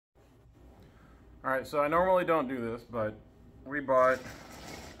All right, so I normally don't do this, but we bought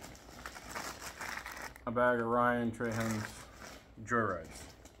a bag of Ryan Trahan's Joyrides.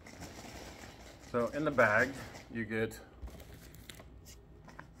 So in the bag, you get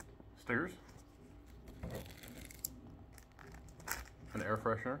stickers, an air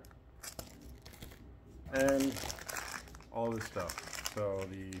freshener, and all this stuff. So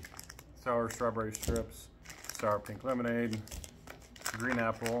the sour strawberry strips, sour pink lemonade, green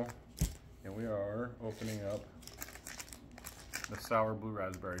apple, and we are opening up the sour blue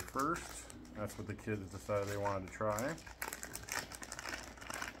raspberry first. That's what the kids decided they wanted to try.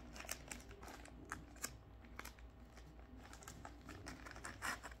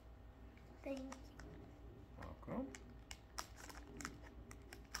 Thank you. Welcome.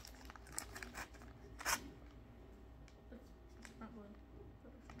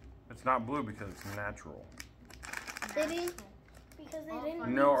 It's not blue because it's natural. They didn't, because they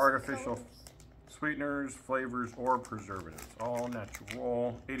didn't No use artificial colors. sweeteners, flavors, or preservatives. All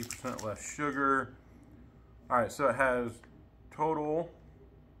natural, 80% less sugar. All right, so it has total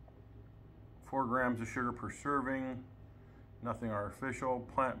 4 grams of sugar per serving, nothing artificial,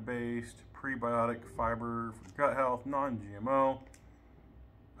 plant-based, prebiotic, fiber for gut health, non-GMO.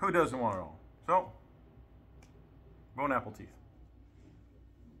 Who doesn't want it all? So, bone apple teeth.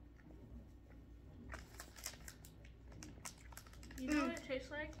 You know what it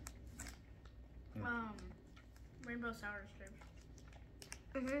tastes like? Rainbow sour strips.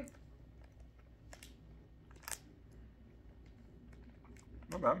 Mhm.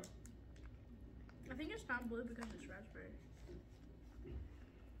 Not bad. I think it's not blue because it's raspberry.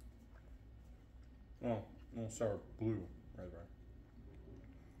 Oh, no sour blue raspberry.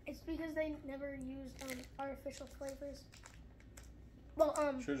 It's because they never used artificial flavors. Well,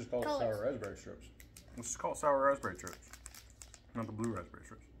 Should just call it colors. sour raspberry strips. Let's just call it sour raspberry strips, not the blue raspberry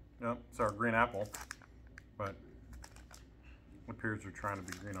strips. Yep, sour green apple, but it appears they're trying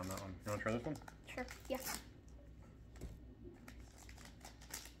to be green on that one. You want to try this one? Sure. Yeah.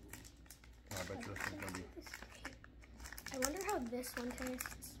 Oh, I bet you this one's gonna be. I wonder how this one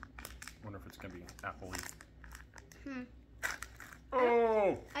tastes. Wonder if it's gonna be apple-y. Hmm.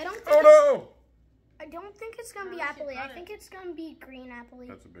 Oh! I don't think. Oh no! I don't think it's gonna be Unless you appley. I cut think it's gonna be green appley.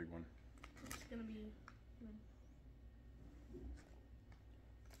 That's a big one. It's gonna be.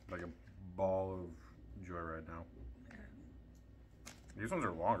 Like a ball of Joyride now. These ones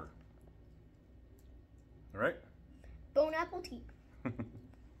are longer. All right? Bone apple tea.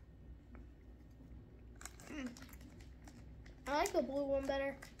 I like the blue one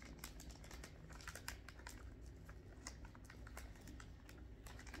better.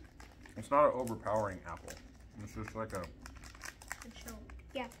 It's not an overpowering apple. It's just like a. Chill.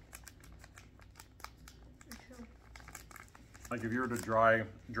 Yeah. Chill. Like if you were to dry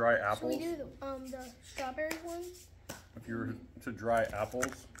Should apples. we do the strawberry one? If you were to dry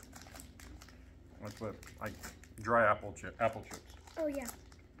apples, let's put like dry apple chips. Oh yeah,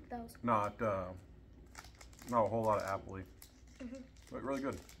 those. Not a whole lot of appley, Mhm. but really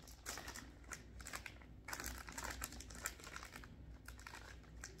good.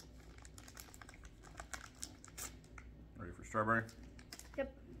 Ready for strawberry?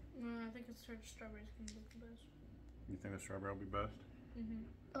 Yep. I think it's strawberries can look the best. You think the strawberry will be best? It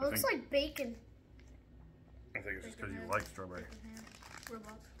I looks think- like bacon. I think it's just because you Bacon like strawberry.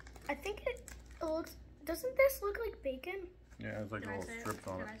 Roblox. I think it looks. Doesn't this look like bacon? Yeah, it's like Can I little say it? strips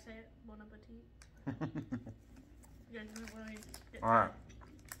on Can it. I say it? Bon appetit. You guys didn't want to get All right.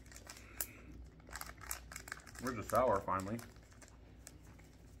 Where's the sour finally?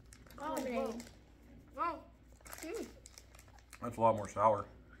 Oh, Lemonade. whoa. Mm. That's a lot more sour.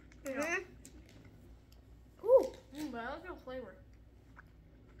 Mhm. Ooh, But I like the flavor.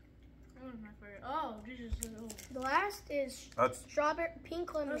 That was my favorite. Oh, Jesus. Oh. the last is That's strawberry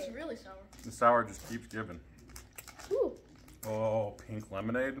pink That's lemonade. really sour. the sour just keeps giving. Ooh, Oh, pink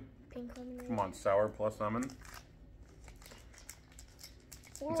lemonade. pink lemonade. Come on, sour plus lemon.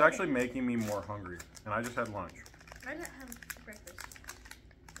 Ooh. It's actually making me more hungry, and I just had lunch. I didn't have breakfast.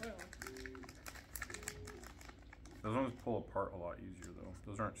 Well, Those ones pull apart a lot easier though.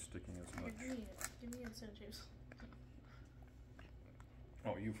 Those aren't sticking as much. give me incentives.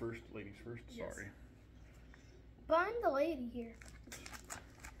 Oh, you first, ladies first. Yes. Sorry. But I'm the lady here.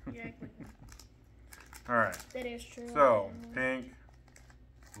 Yeah, I clicked it. All right. That is true. So pink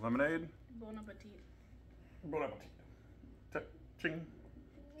lemonade. Bon appetit. Bon appetit. Ching,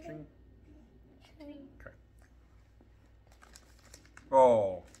 ching. Okay.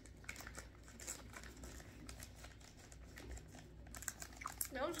 Oh,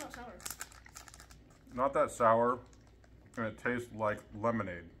 That one's not sour. not that sour, and it tastes like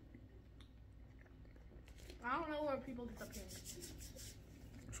lemonade. I don't know where people get the pink.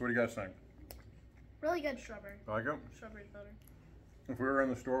 So what do you guys think? Really good. Strawberry. Like them? Strawberry's better. If we were in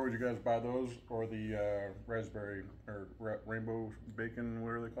the store, would you guys buy those or the raspberry or rainbow bacon,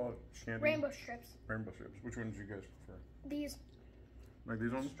 whatever they call it? Candy? Rainbow strips. Rainbow strips. Which ones do you guys prefer? These. Like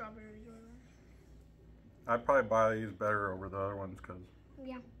these ones? Strawberry. I'd probably buy these better over the other ones because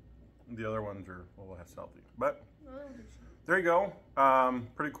Yeah. the other ones are a little less healthy. But Oh, there you go.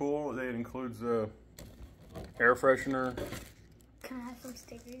 Pretty cool. It includes the air freshener Can I have some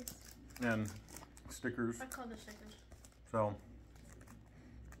stickers? and stickers. I call the stickers. So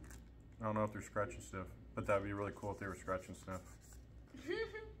I don't know if they're scratch and sniff, but that'd be really cool if they were scratch and sniff.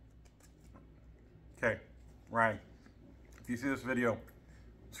 Okay, Ryan, if you see this video,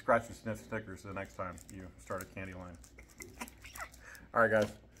 scratch and sniff stickers the next time you start a candy line. All right,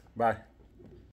 guys. Bye.